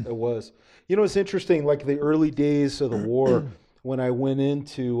 it was. It's interesting, like the early days of the war, when I went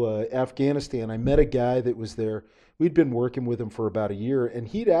into Afghanistan, I met a guy that was there. We'd been working with him for about a year, and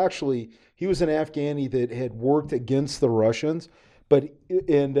he was an Afghani that had worked against the Russians,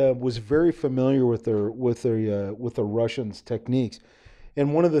 and was very familiar with the Russians' techniques.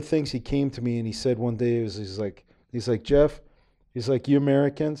 And one of the things he came to me and he said one day was, he's like, Jeff, he's like, you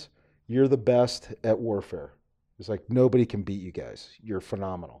Americans, you're the best at warfare. He's like, nobody can beat you guys. You're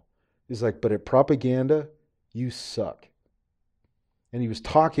phenomenal. He's like, but at propaganda, you suck. And he was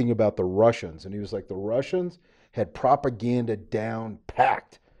talking about the Russians, and he was like, the Russians had propaganda down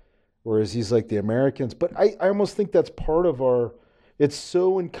packed, whereas he's like, the Americans. But I almost think that's part of it's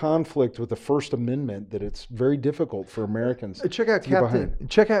so in conflict with the First Amendment that it's very difficult for Americans. Check out Captain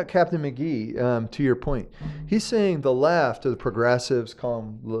McGee. To your point, he's saying the left, or the progressives, call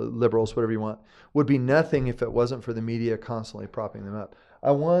them liberals, whatever you want, would be nothing if it wasn't for the media constantly propping them up.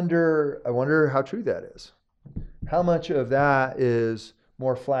 I wonder how true that is. How much of that is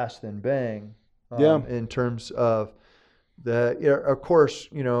more flash than bang? In terms of of course,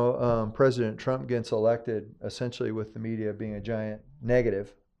 President Trump gets elected essentially with the media being a giant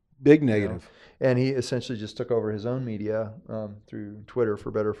negative. Big negative. And he essentially just took over his own media through Twitter,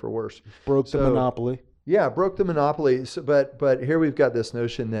 for better or for worse. Broke the monopoly. Yeah, broke the monopoly. So, but here we've got this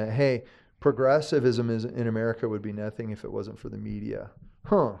notion that, hey, progressivism in America would be nothing if it wasn't for the media.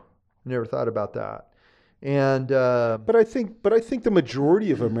 Never thought about that. And but I think the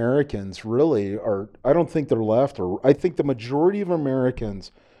majority of Americans really are. I don't think they're left, I think the majority of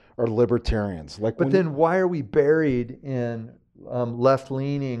Americans are libertarians. Then why are we buried in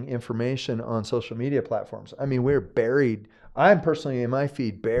left-leaning information on social media platforms. I mean, we're buried. I'm personally in my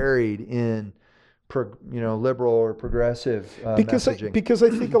feed buried in, liberal or progressive messaging. Because I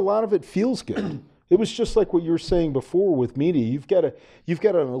think a lot of it feels good. It was just like what you were saying before with media. You've got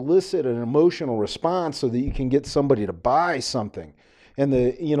to elicit an emotional response so that you can get somebody to buy something. And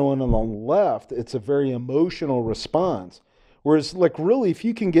and on the left, it's a very emotional response. Whereas, like, really, if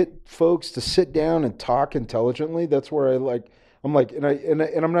you can get folks to sit down and talk intelligently, that's where I'm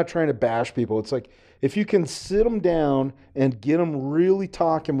not trying to bash people. It's like, if you can sit them down and get them really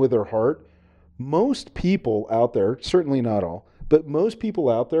talking with their heart, most people out there, certainly not all, but most people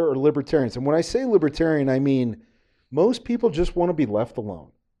out there are libertarians. And when I say libertarian, I mean most people just want to be left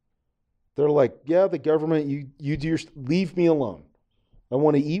alone. They're like, yeah, the government, you do leave me alone. I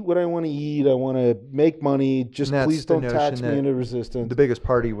want to eat what I want to eat. I want to make money. Just please don't tax me into resistance. The biggest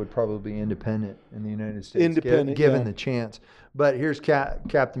party would probably be independent in the United States, independent, given the chance. But here's Captain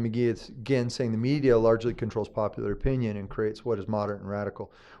McGee. It's again saying the media largely controls popular opinion and creates what is moderate and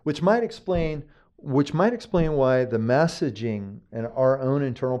radical, which might explain why the messaging and our own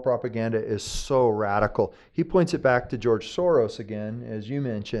internal propaganda is so radical. He points it back to George Soros again, as you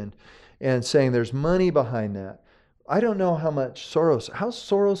mentioned, and saying there's money behind that. I don't know how's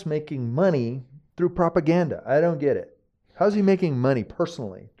Soros making money through propaganda? I don't get it. How's he making money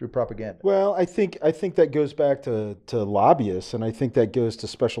personally through propaganda? Well, I think that goes back to lobbyists, and I think that goes to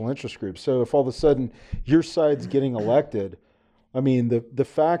special interest groups. So if all of a sudden your side's getting elected, I mean, the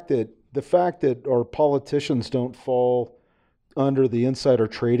fact that our politicians don't fall under the insider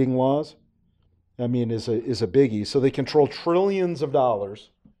trading laws, I mean, is a biggie. So they control trillions of dollars,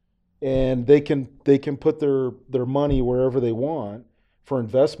 and they can put their money wherever they want for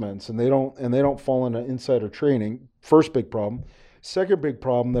investments, and they don't fall into insider trading. First big problem. Second big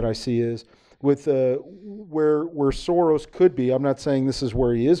problem that I see is with where Soros could be. I'm not saying this is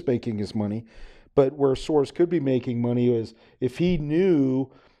where he is making his money, but where Soros could be making money is if he knew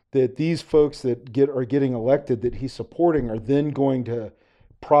that these folks that are getting elected that he's supporting are then going to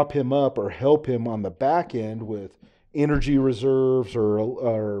prop him up or help him on the back end with energy reserves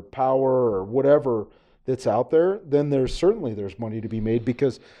or power or whatever that's out there, then there's money to be made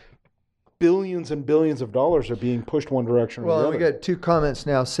because billions and billions of dollars are being pushed one direction or the other. Well, we got two comments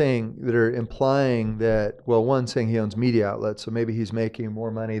now that are implying that, well, one saying he owns media outlets, so maybe he's making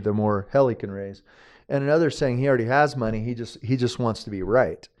more money the more hell he can raise. And another saying he already has money, he just wants to be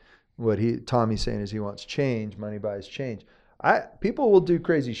right. What Tommy's saying is he wants change, money buys change. People will do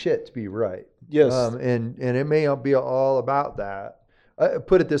crazy shit to be right. Yes. And it may be all about that.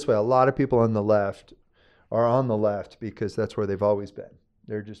 Put it this way, a lot of people on the left are on the left because that's where they've always been.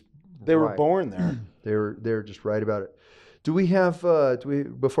 They were born there. They're just right about it. Do we have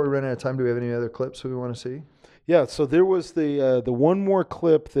before we run out of time, do we have any other clips we want to see? Yeah, so there was the one more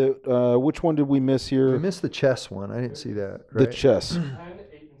clip that which one did we miss here? We missed the chess one. I didn't see that. The right? chess. 10, 8, and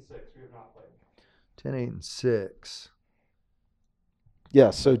 6 we have not played. 10, 8, and 6.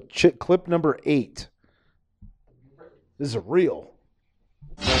 Yeah, so clip number 8. This is a reel.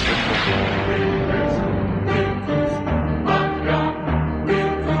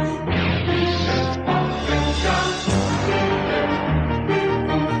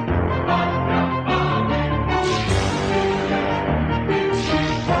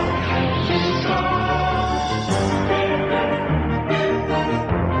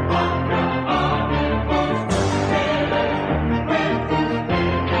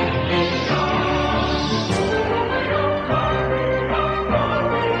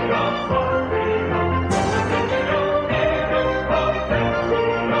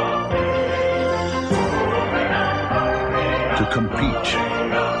 To compete,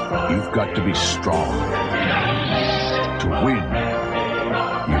 you've got to be strong. To win,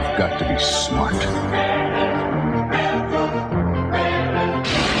 you've got to be smart.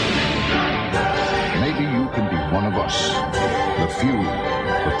 Maybe you can be one of us, the few,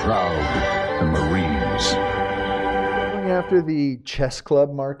 the proud, the Marines. Going after the chess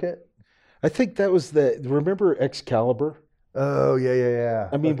club market? I think that was remember Excalibur? Oh, yeah.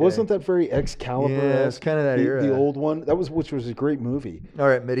 I mean, wasn't that very Excalibur? Yeah, it's kind of that era. The old one. Which was a great movie. All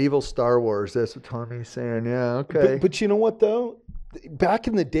right, medieval Star Wars. That's what Tommy's saying. Yeah, okay. But you know what, though? Back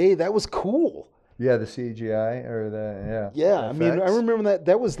in the day, that was cool. Yeah, the CGI or the, Yeah, I mean, I remember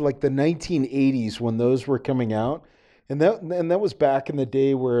that was like the 1980s when those were coming out. And that was back in the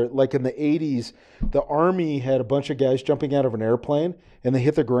day where, like in the 80s, the Army had a bunch of guys jumping out of an airplane, and they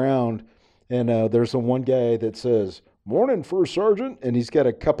hit the ground, and there's the one guy that says, "Morning, First Sergeant," and he's got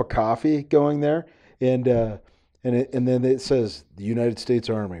a cup of coffee going there, and then it says, "The United States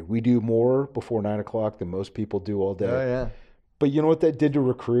Army, we do more before 9 o'clock than most people do all day." Oh, yeah. But you know what that did to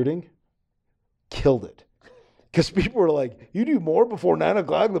recruiting? Killed it. Because people were like, you do more before 9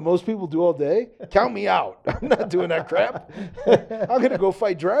 o'clock than most people do all day? Count me out. I'm not doing that crap. I'm going to go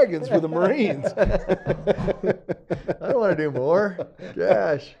fight dragons for the Marines. I don't want to do more.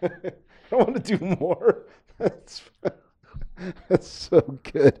 Gosh. I want to do more. That's so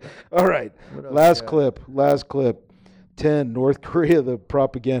good. All right. Last clip. 10, North Korea, the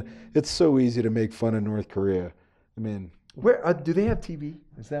propaganda. It's so easy to make fun of North Korea. I mean... Where do they have TV?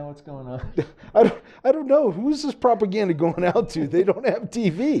 Is that what's going on? I don't know. Who's this propaganda going out to? They don't have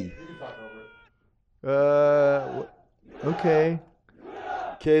TV. Okay.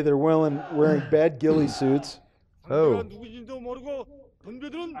 Okay, they're wearing bad ghillie suits. Oh.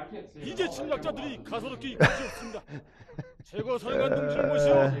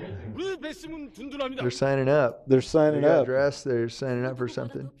 They're signing up. They're signing up. Dressed. They're signing up for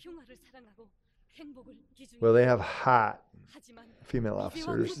something. Well, they have hot female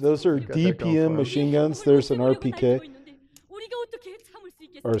officers. Those are DPM machine guns. There's an RPK.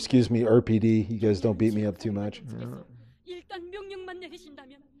 Or excuse me, RPD. You guys don't beat me up too much. Yeah.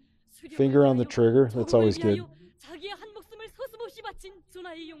 Finger on the trigger. That's always good.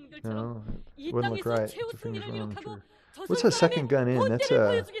 No, wouldn't look right. What's that second gun in? That's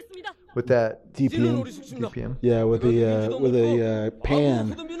with that DPM. Yeah, with a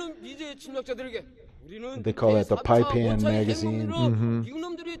pan. They call that the pie pan magazine. Mm-hmm.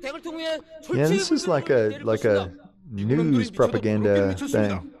 Yeah, this is like a news propaganda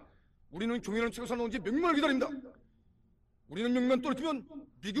thing. 우리는 경연한 책을 사놓은 지 명령을 기다립니다. 우리는 명령만 떨어뜨리면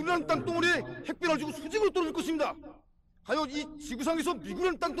미국이라는 땅덩어리에 핵변을 주고 수직으로 떨어질 것입니다. 하여 이 지구상에서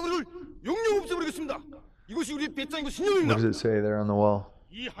미국이라는 땅덩어리를 영영 없애버리겠습니다. 이것이 우리 배짱이고 신념입니다. What does it say there on the wall?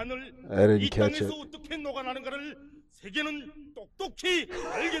 이 하늘, I didn't 이 catch 땅에서 it. 어떻게 녹아나는가를 세계는 똑똑히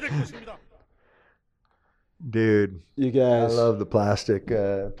알게 될 것입니다. Dude, you guys, I love the plastic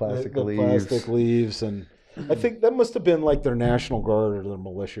the leaves. plastic leaves, and I think that must have been like their National Guard or their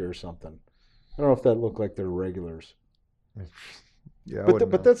militia or something. I don't know if that looked like their regulars. Yeah,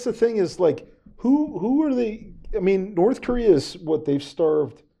 but that's the thing is like who are they? I mean, North Korea is what they've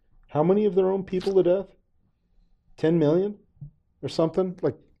starved. How many of their own people to death? 10 million or something,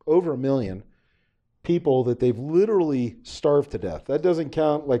 like over 1 million people that they've literally starved to death. That doesn't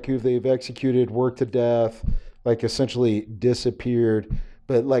count like who they've executed, worked to death, like essentially disappeared,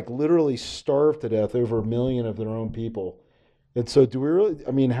 but like literally starved to death, over 1 million of their own people. And so do we really,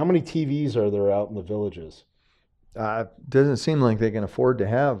 I mean, how many TVs are there out in the villages? Doesn't seem like they can afford to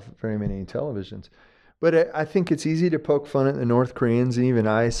have very many televisions. But I think it's easy to poke fun at the North Koreans and even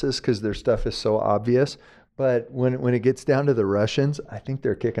ISIS because their stuff is so obvious. But when it gets down to the Russians, I think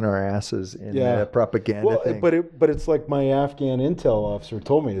they're kicking our asses in the propaganda thing. But it's like my Afghan intel officer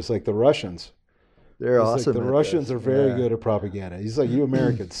told me. It's like the Russians. They're awesome. Like the Russians are very good at propaganda. He's like, you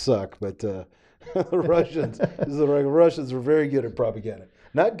Americans suck, but the Russians are very good at propaganda.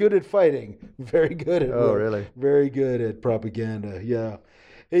 Not good at fighting, very good at very good at propaganda. Yeah.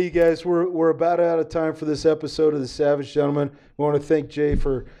 Hey, you guys, we're about out of time for this episode of The Savage Gentleman. We want to thank Jay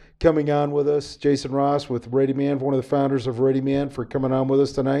for coming on with us, Jason Ross with Ready Man, one of the founders of Ready Man, for coming on with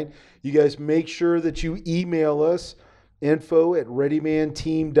us tonight. You guys make sure that you email us,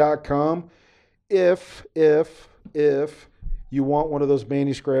 info@readymanteam.com, if you want one of those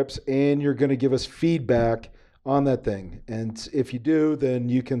manuscripts and you're going to give us feedback on that thing. And if you do, then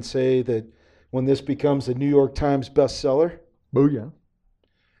you can say that when this becomes a New York Times bestseller, booyah,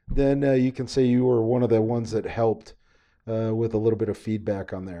 then you can say you were one of the ones that helped with a little bit of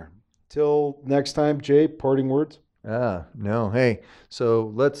feedback on there. Till next time, Jay, parting words? No. Hey,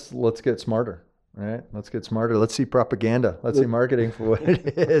 so let's get smarter, right? Let's get smarter. Let's see propaganda. Let's see marketing for what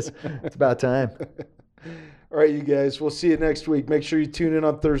it is. It's about time. All right, you guys, we'll see you next week. Make sure you tune in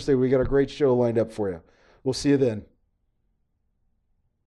on Thursday. We got a great show lined up for you. We'll see you then.